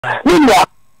Meanwhile,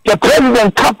 the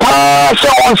president Kappa so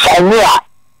on Samia.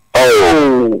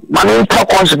 Oh, money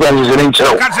consequences in India.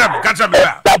 Catch up.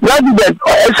 The president,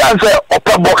 essentially,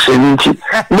 upper boxing,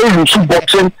 maybe two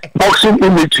boxing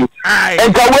military.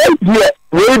 And the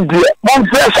way one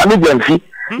first amiguency.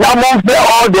 Now,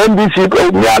 all the NBC,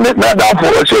 we are not for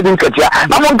a shading Katia.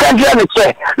 Now, one can't hear it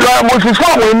say, Moses,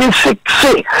 we need say,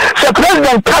 the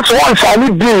president cuts one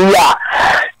side bill,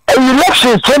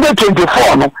 election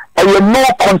 2024, no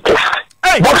contest.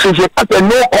 Boxing is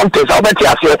no contest. I'll bet you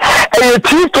say a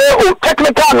TKO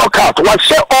technical knockout was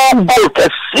say on both a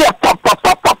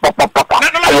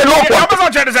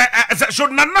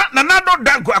should Nana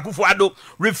Akuffo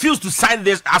refuse to sign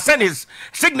this, send his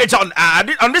signature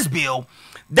on this bill,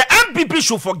 the NPP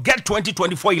should forget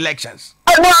 2024 elections.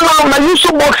 No, you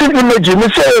should boxing image. You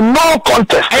say no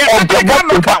contest.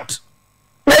 Knockout.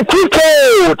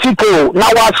 TKO. Now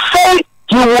I say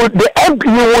you would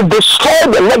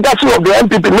destroy the legacy of the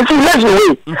NPP.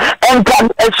 And on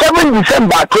 7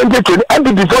 December 2020,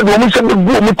 NPP for the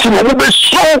woman team will be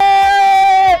so.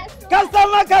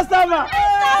 Customer.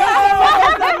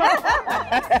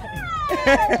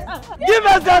 Give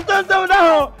us that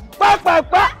now.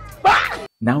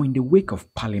 Now, in the wake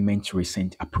of Parliament's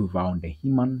recent approval on the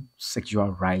Human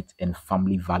Sexual Rights and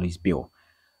Family Values Bill,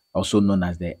 also known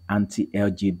as the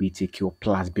Anti-LGBTQ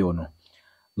Plus Bill,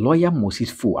 Lawyer Moses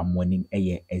Fu Amwening,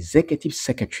 Executive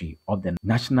Secretary of the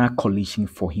National Coalition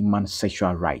for Human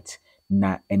Sexual Rights,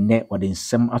 na ene odin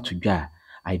sem atudwa,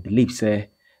 I believe say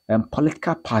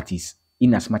political parties,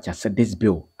 in as much as this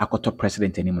bill, akoto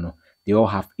president anymore, they all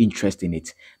have interest in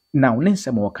it. Now,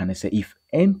 Nensemo can say if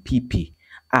NPP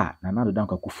Nana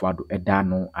Akuffo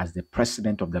Edano as the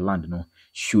president of the land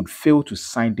should fail to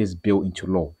sign this bill into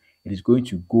law, it is going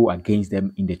to go against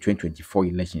them in the 2024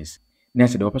 elections.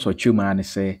 Next, the officer of Chuma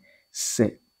say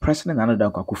President Nana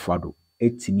Akuffo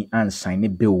etimi and sign a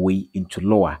bill way into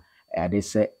law. They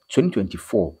say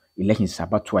 2024 elections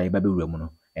sabatwa ebabe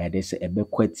remuno. They say ebe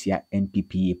kwetia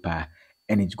NPP pa,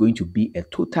 and it's going to be a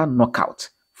total knockout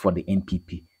for the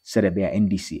NPP. Said a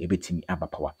NDC ebetimi aba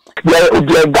power.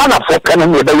 The Ghana for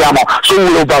Canon with the Yama, so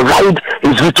will override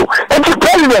his veto. And the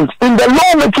president in the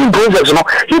law-making process,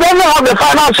 he doesn't have the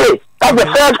final say. That's the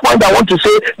first point I want to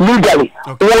say legally.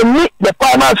 Okay. We need the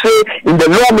final say in the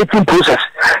law-making process.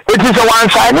 It is a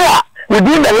one-sign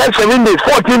within the next 7 days,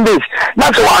 14 days.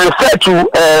 That's what I refer to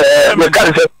the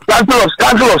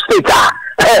Council of State.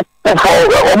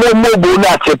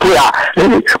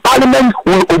 Parliament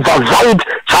will override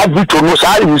that veto. No,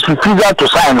 sir, his refusal to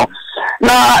sign.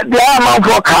 Now, the amount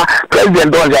of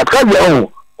president or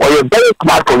a very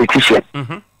smart politician.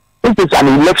 It is an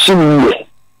election year.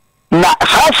 Now,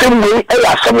 same way,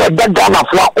 somewhere that Ghana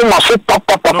for almost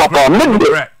no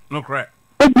correct.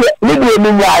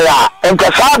 And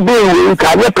Kasa bill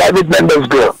can private members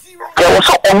bill. There was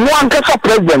one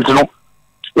president,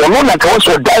 one that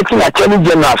also directing attorney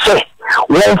general say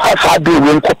one first bill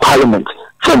in parliament.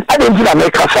 So I didn't think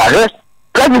America say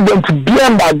president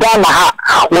beyond Ghana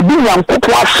will be young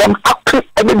people some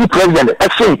every president. I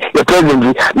say the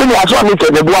president. Many as well make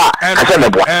the bois. I said the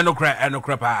bois.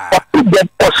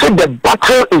 The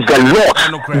battle is the Lord.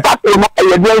 Battle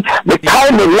the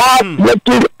time the last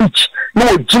making each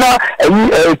no Gina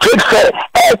trade fair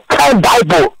time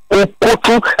Bible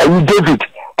Kotu and David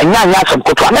and now some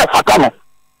Kotu and Fatano.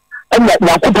 And that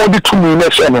now could be 2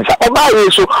 minutes and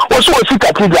so also a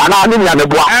secret and the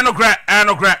bois.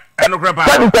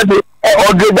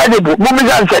 Or the Danny Mummy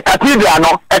and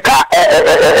Cathedral, a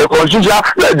constitutional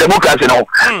democracy,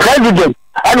 president,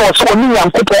 and also me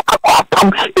and people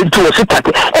come into a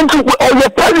city. And to the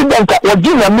president or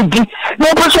dinner meeting,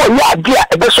 no person,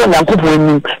 a person and people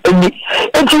and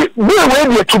to be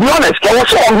away, to be honest, can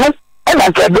also on and I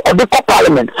said the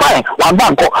parliament, fine, one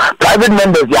bank, private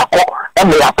members,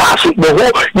 and they are passing the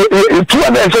whole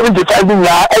 275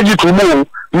 million edgy to move.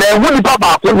 Now, when the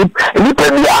papa, now, good.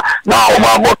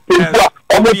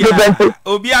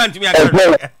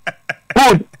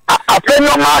 I feel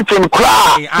no marching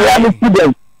cry.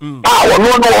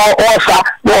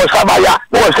 No, Sabaya,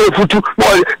 no, say Futu, no,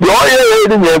 the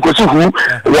only Kosuku,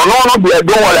 one of the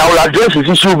door, I will address this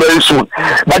issue very soon.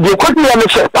 But the question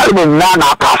is, Parliament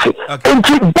Nana passing. And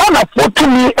to Ghana for to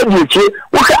me, educate,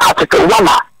 look at Article 1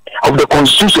 of the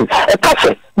Constitution. A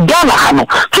person, Ghana,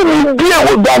 to me, dear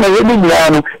with Ghana,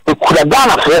 it could have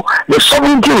Ghana for the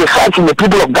sovereignty resides in the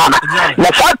people of Ghana. Now,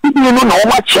 some people know how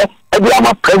much. Every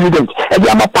president,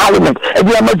 every parliament,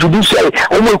 every judiciary,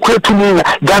 only create to me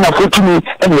Ghana for to me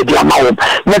and the amount.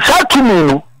 Next to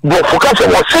me, but focus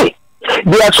on what say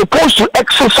They are supposed to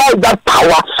exercise that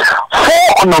power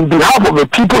for and on behalf of the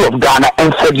people of Ghana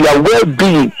and for their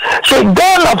well-being. So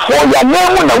Ghana for your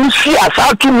name when we see us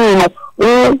how to know.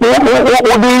 Now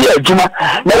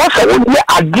what's a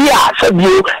idea? Said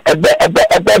you a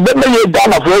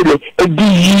Ghana for a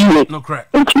DE. No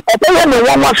correct. One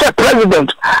was a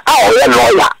president, our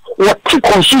lawyer, what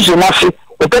constitution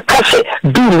the Bekase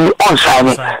bill on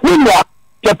signing. Meanwhile,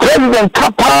 the president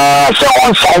Kappa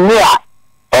on signing.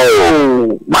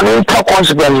 Oh, many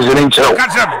consequences in each other.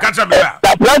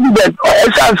 The president,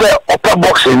 as upper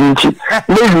boxing,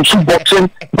 maybe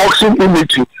boxing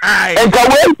image. And the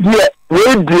way,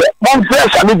 one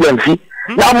first agency.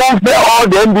 Now, all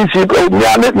the NBC, we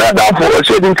are not down for a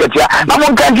shading catcher. Now,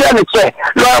 one country, and it's say,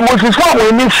 Moses,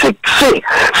 we need say,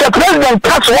 the president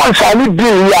cuts one signing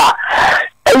bill, yeah.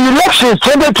 Elections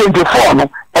 2024,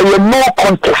 no, and no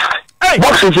contest.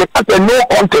 Boxing is a no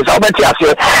contest. I'll bet you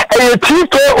say a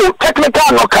TKO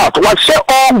technical knockout was say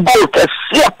on goal.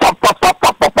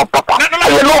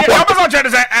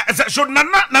 Should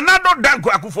Nana Danko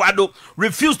Akuffo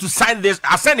refuse to sign this,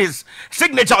 send his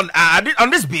signature on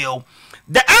this bill,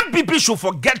 the NPP should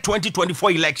forget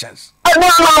 2024 elections.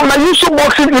 No, you should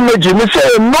boxing image. You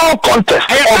say no contest.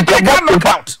 Technical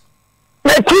knockout.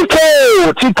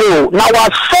 TKO. Now I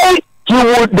say. You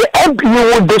would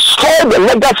destroy the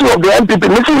legacy of the NPP.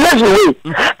 Let's wait.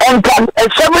 And come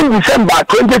 7 December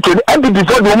 2020, NPP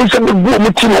before the woman said the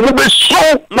meeting will be so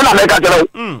now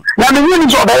the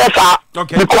units of the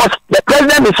because the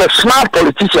president is a smart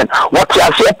politician. What you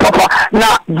say proper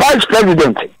now, vice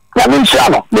president. I mean,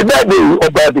 Shano, the baby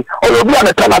or baby, or you'll be on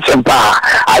the Thomas and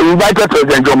I invited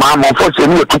President Jomam for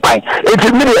saying you to pine. It's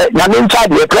immediate, Namin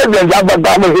Chad, the president of the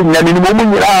government in the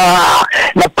moment.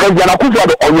 The President Akuffo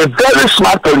or a very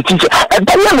smart politician. And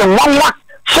then one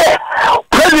say,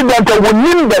 President will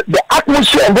mean the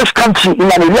atmosphere in this country in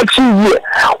an election year.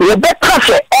 We better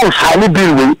say, oh, Sally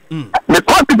Bill, the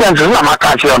consequences of my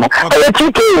country.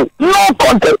 No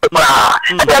contest.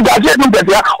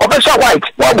 Official white,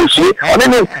 what we see,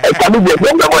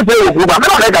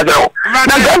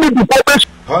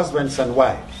 husbands and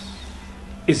wives,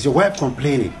 is your wife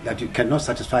complaining that you cannot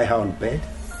satisfy her on bed?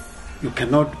 You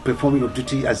cannot perform your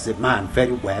duty as a man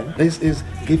very well? This is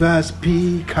give us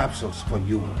P capsules for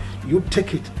you. You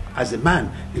take it as a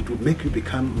man, it will make you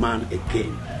become man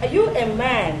again. Are you a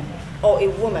man or a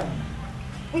woman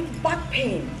with back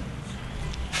pain,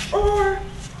 or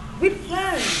with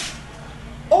plans,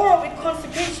 or with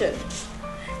constipation?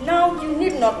 Now you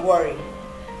need not worry.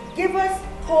 Give us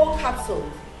Core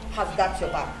Capsules has got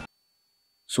your back.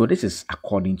 So this is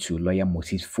according to lawyer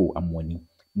Moses Fo Amwani.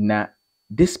 Now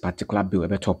this particular bill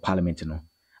ever to Parliament,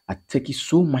 it take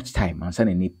so much time and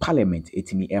suddenly Parliament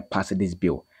me pass this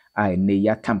bill. I ne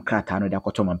ya tam krata no da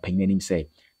koto man penyenim say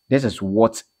this is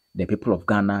what the people of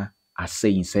Ghana are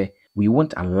saying. Say we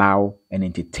won't allow and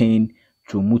entertain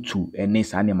Trumutu and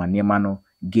Nemanema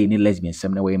gay and lesbian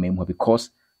seminar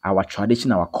because our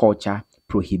tradition, our culture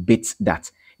prohibits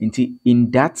that.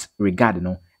 In that regard,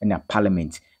 in the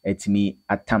Parliament, me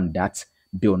attempt that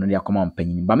bill no dia come on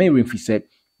penyenim. But me said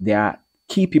there are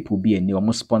key people being they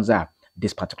almost sponsor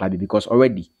this particular bill because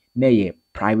already a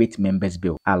private members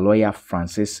bill. A lawyer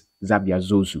Francis Xavier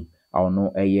Zozu, or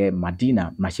no a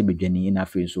Madina Mashebejani in a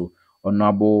so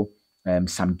honorable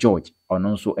Sam George, or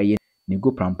no so a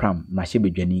nego pram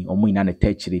Mashebejani or Muina the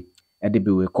tertiary at the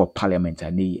bill called Parliament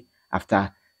and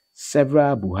after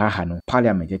several buhahano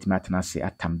Parliament at Matanase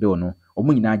at Tambono, or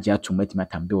Muina Jatu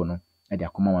Metimatambono at the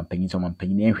Akuma penny to one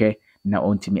penny now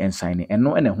on to me and signing and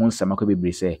no and a home Samako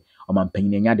be say or man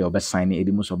penny the over signing, a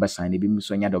bimus over signing, a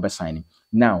bimus over signing.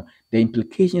 Now, the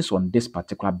implications on this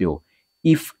particular bill,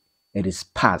 if it is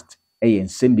passed, and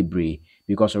semi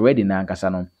because already now,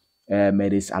 Kasano,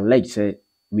 it is alleged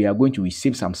we are going to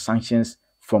receive some sanctions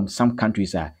from some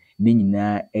countries.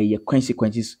 Nina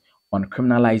consequences on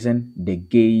criminalizing the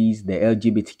gays, the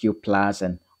LGBTQ plus,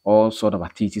 and all sort of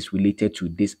activities related to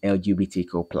this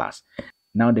LGBTQ plus.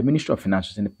 Now, the Ministry of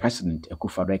Finance and the President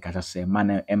Akuffo has said,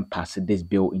 "Man, pass this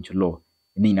bill into law."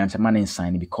 Nina man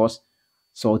sign because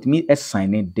so it means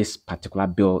signing this particular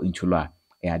bill into law.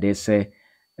 Yeah, they say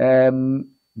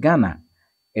Ghana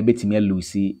may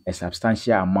lose a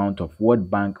substantial amount of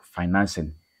World Bank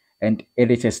financing, and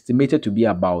it is estimated to be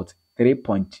about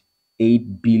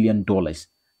 $3.8 billion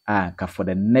for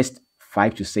the next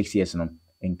 5 to 6 years.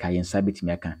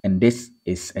 And this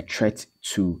is a threat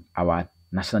to our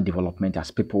national development as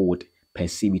people would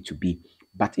perceive it to be.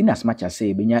 But in as much as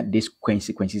say these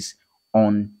consequences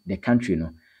on the country,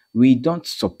 we don't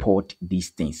support these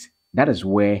things. That is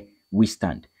where we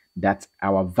stand. That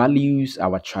our values,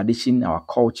 our tradition, our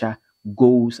culture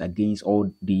goes against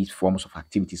all these forms of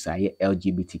activities are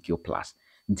LGBTQ plus.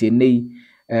 Nti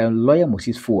lawyer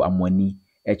Moses Fo Amwani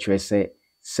say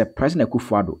President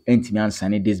Akuffo entimi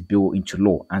ansane this bill into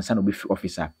law and son of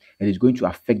officer. It is going to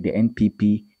affect the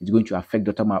NPP. It's going to affect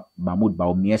Dr. Mahmoud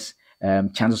Bawumia's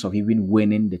chances of even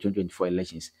winning the 2024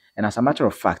 elections. And as a matter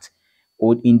of fact,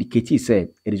 old indicatee said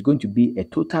it is going to be a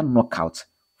total knockout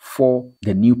for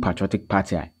the New Patriotic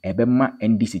Party. Ebema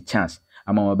NDC chance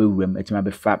among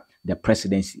the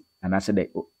presidency and I said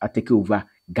I take over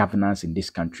governance in this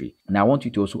country. And I want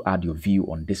you to also add your view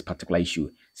on this particular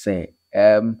issue. Say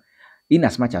in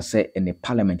as much as say in the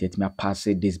parliament it may pass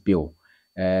this bill,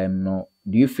 no,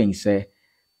 do you think say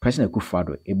President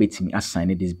Akuffo able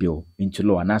assign this bill into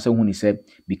law? And answer when he said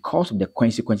because of the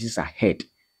consequences ahead,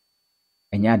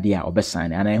 and yeah, they are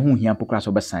sign and I who here class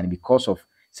sign because of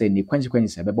say the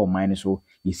consequences about minus so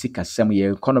you seek a some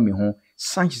year economy home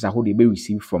sanctions are how they be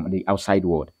received from the outside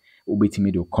world.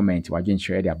 Obetimi do comment or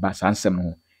share their bass and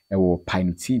some no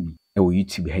Pine TV.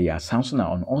 YouTube here sounds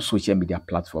now on all social media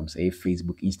platforms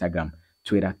Facebook, Instagram,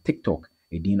 Twitter, TikTok.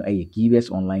 Give us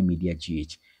online media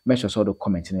GH. Make sure so the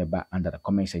commenting about under the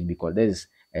comment section because there is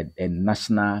a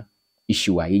national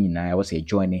issue. I was a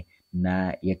joining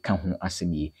na ye can ho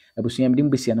asem yi. Abusu yam dim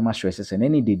besi na ma stress and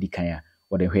any day dikanya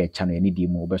or the hair channel any day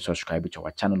mo subscribe to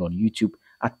our channel on YouTube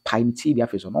at Pine TV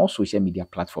affairs on all social media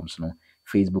platforms no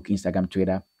Facebook, Instagram,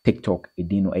 Twitter, TikTok.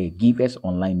 Give us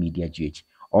online media GH.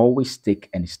 Always stick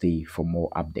and stay for more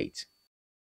updates.